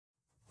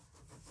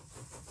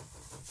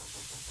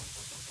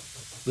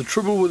The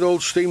trouble with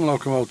old steam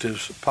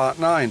locomotives, part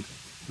 9.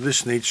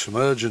 This needs some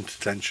urgent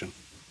attention.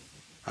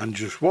 And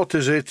just what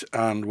is it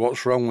and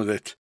what's wrong with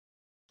it?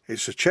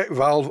 It's a check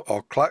valve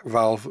or clack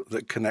valve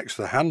that connects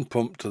the hand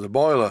pump to the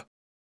boiler.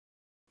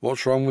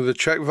 What's wrong with the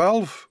check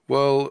valve?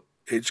 Well,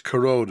 it's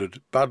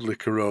corroded, badly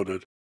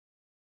corroded.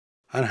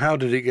 And how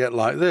did it get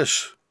like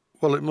this?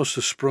 Well, it must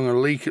have sprung a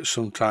leak at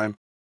some time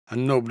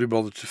and nobody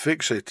bothered to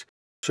fix it,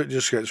 so it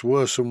just gets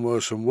worse and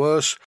worse and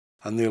worse,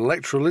 and the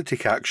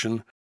electrolytic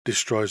action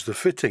destroys the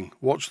fitting.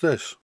 Watch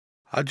this.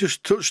 I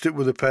just touched it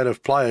with a pair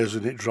of pliers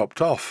and it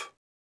dropped off.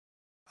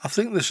 I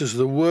think this is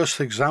the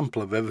worst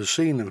example I've ever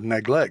seen of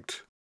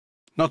neglect.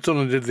 Not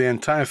only did the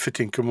entire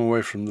fitting come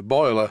away from the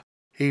boiler,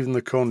 even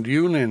the coned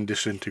union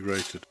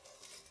disintegrated.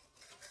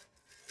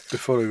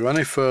 Before I go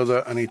any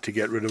further, I need to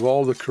get rid of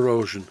all the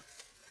corrosion.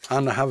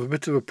 And I have a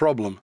bit of a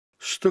problem.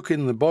 Stuck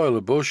in the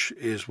boiler bush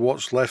is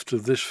what's left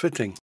of this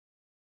fitting.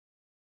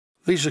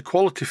 These are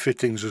quality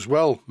fittings as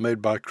well,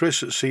 made by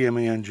Chris at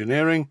CME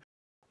Engineering,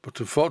 but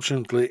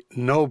unfortunately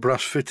no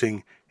brass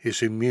fitting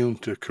is immune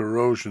to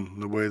corrosion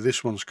the way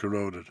this one's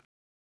corroded.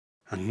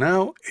 And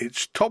now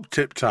it's top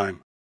tip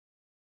time.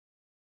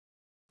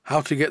 How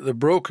to get the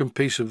broken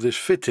piece of this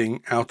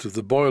fitting out of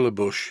the boiler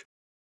bush.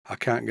 I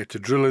can't get a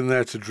drill in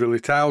there to drill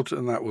it out,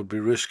 and that would be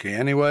risky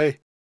anyway.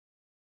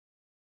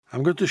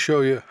 I'm going to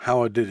show you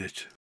how I did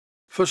it.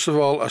 First of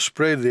all, I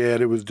sprayed the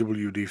area with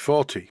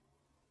WD-40.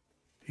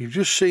 You've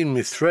just seen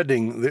me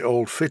threading the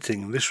old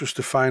fitting. This was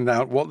to find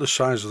out what the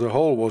size of the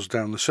hole was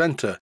down the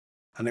centre,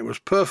 and it was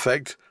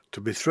perfect to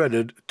be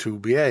threaded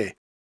 2BA.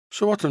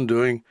 So what I'm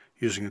doing,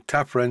 using a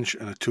tap wrench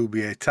and a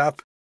 2BA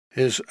tap,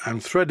 is I'm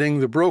threading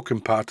the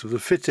broken part of the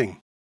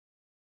fitting.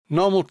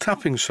 Normal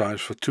tapping size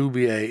for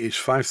 2BA is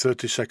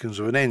 5/32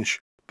 of an inch,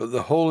 but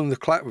the hole in the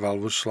clack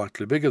valve was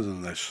slightly bigger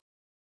than this.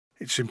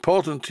 It's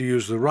important to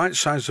use the right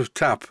size of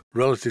tap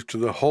relative to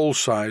the hole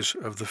size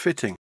of the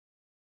fitting.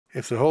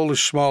 If the hole is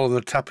small and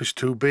the tap is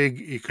too big,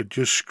 you could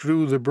just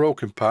screw the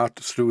broken part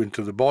through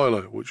into the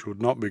boiler, which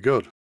would not be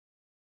good.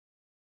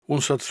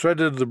 Once I'd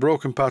threaded the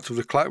broken part of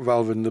the clack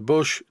valve in the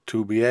bush,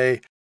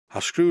 2BA, I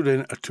screwed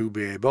in a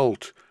 2BA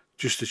bolt,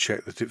 just to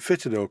check that it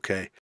fitted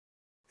okay.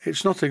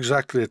 It's not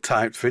exactly a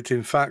tight fit,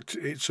 in fact,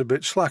 it's a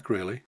bit slack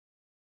really.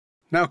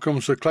 Now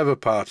comes the clever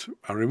part.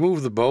 I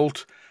remove the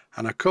bolt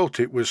and I coat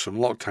it with some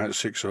Loctite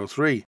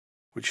 603,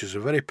 which is a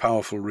very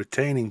powerful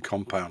retaining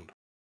compound.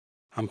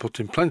 I'm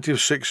putting plenty of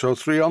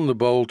 603 on the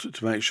bolt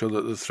to make sure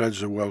that the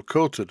threads are well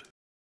coated.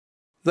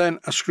 Then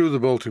I screw the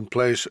bolt in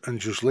place and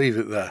just leave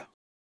it there.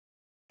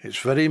 It's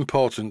very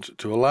important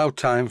to allow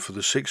time for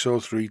the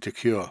 603 to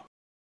cure.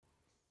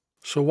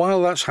 So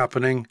while that's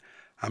happening,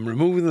 I'm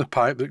removing the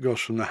pipe that goes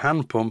from the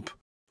hand pump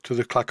to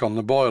the clack on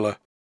the boiler.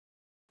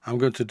 I'm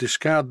going to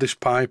discard this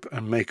pipe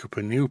and make up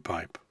a new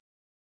pipe.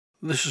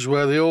 This is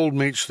where the old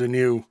meets the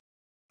new.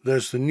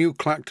 There's the new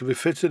clack to be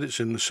fitted, it's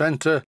in the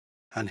centre,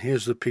 and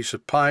here's the piece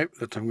of pipe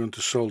that I'm going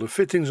to solder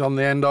fittings on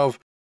the end of,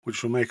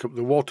 which will make up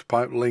the water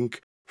pipe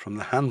link from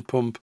the hand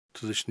pump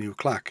to this new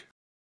clack.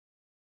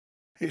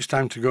 It's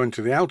time to go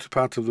into the outer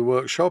part of the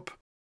workshop.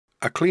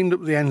 I cleaned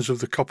up the ends of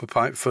the copper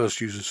pipe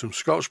first using some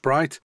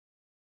Scotch-Brite,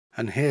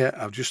 and here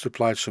I've just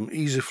applied some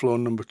Easy Flow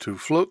No. 2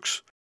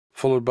 flux,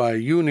 followed by a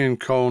union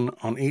cone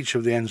on each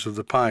of the ends of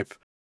the pipe.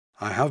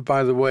 I have,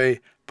 by the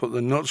way, put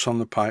the nuts on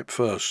the pipe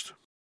first.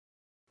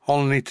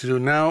 All I need to do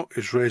now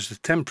is raise the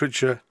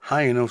temperature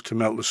high enough to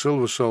melt the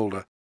silver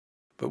solder.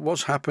 But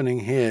what's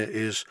happening here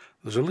is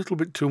there's a little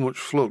bit too much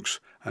flux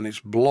and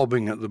it's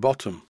blobbing at the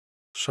bottom.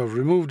 So I've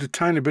removed a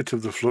tiny bit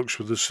of the flux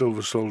with the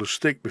silver solder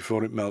stick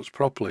before it melts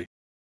properly.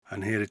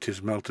 And here it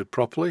is melted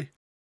properly.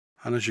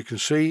 And as you can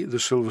see, the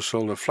silver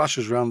solder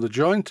flashes around the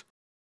joint.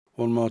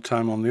 One more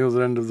time on the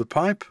other end of the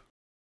pipe.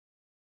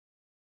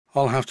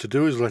 All I have to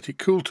do is let it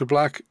cool to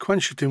black,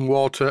 quench it in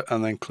water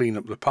and then clean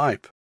up the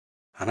pipe.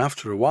 And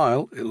after a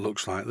while it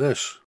looks like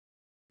this.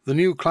 The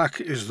new clack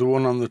is the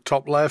one on the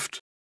top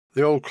left,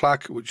 the old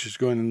clack, which is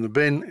going in the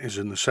bin, is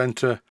in the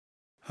centre,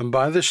 and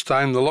by this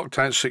time the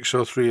Loctite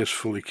 603 is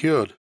fully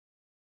cured.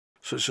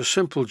 So it's a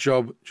simple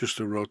job just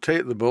to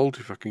rotate the bolt,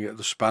 if I can get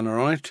the spanner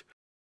on it,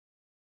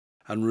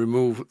 and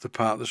remove the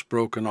part that's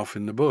broken off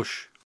in the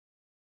bush.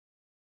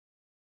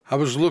 I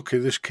was lucky,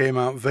 this came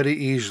out very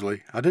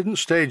easily. I didn't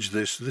stage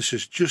this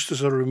is just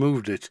as I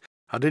removed it.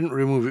 I didn't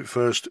remove it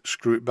first,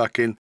 screw it back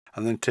in,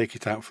 and then take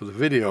it out for the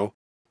video.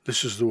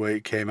 This is the way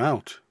it came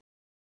out.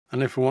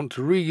 And if I want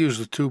to reuse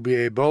the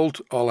 2BA bolt,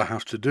 all I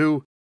have to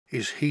do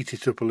is heat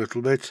it up a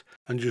little bit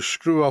and just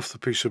screw off the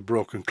piece of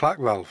broken clack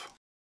valve.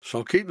 So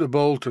I'll keep the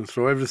bolt and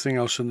throw everything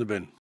else in the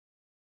bin.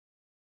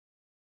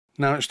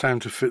 Now it's time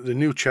to fit the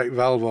new check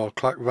valve or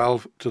clack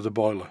valve to the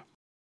boiler.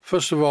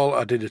 First of all,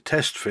 I did a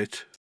test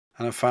fit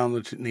and I found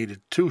that it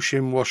needed 2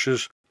 shim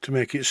washers to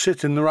make it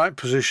sit in the right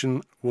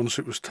position once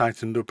it was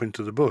tightened up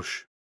into the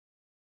bush.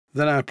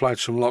 Then I applied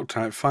some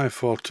Loctite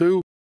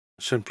 542,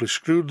 simply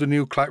screwed the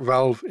new clack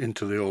valve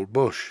into the old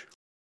bush.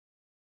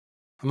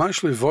 I'm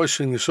actually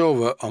voicing this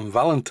over on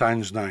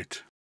Valentine's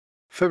night,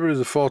 February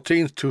the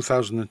 14th,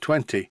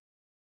 2020.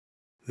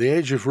 The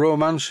age of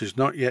romance is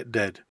not yet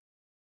dead.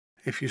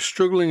 If you're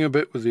struggling a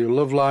bit with your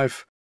love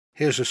life,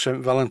 here's a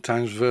St.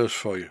 Valentine's verse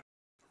for you.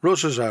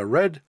 Roses are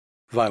red,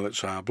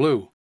 violets are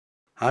blue.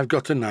 I've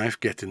got a knife,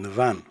 get in the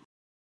van.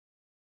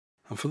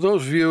 And for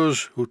those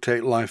viewers who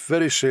take life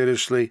very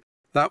seriously,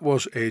 that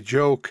was a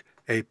joke,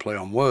 a play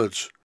on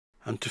words.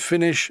 And to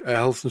finish, a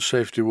health and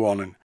safety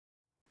warning.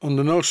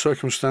 Under no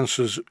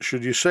circumstances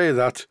should you say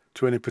that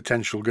to any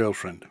potential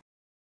girlfriend.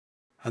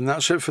 And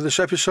that's it for this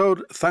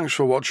episode. Thanks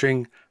for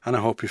watching, and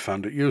I hope you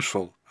found it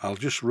useful. I'll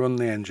just run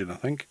the engine, I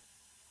think.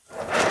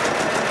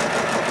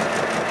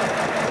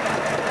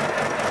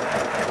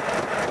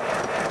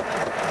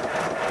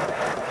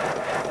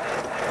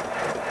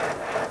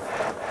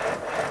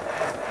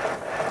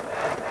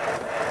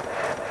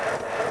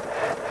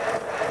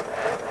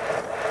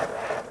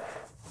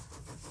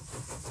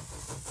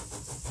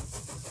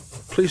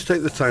 Please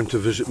take the time to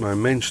visit my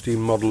Mainsteam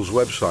Models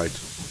website.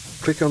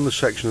 Click on the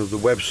section of the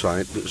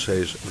website that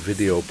says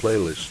Video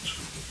Playlists.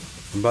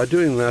 And by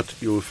doing that,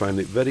 you will find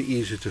it very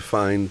easy to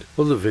find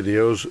other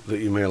videos that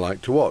you may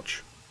like to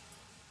watch.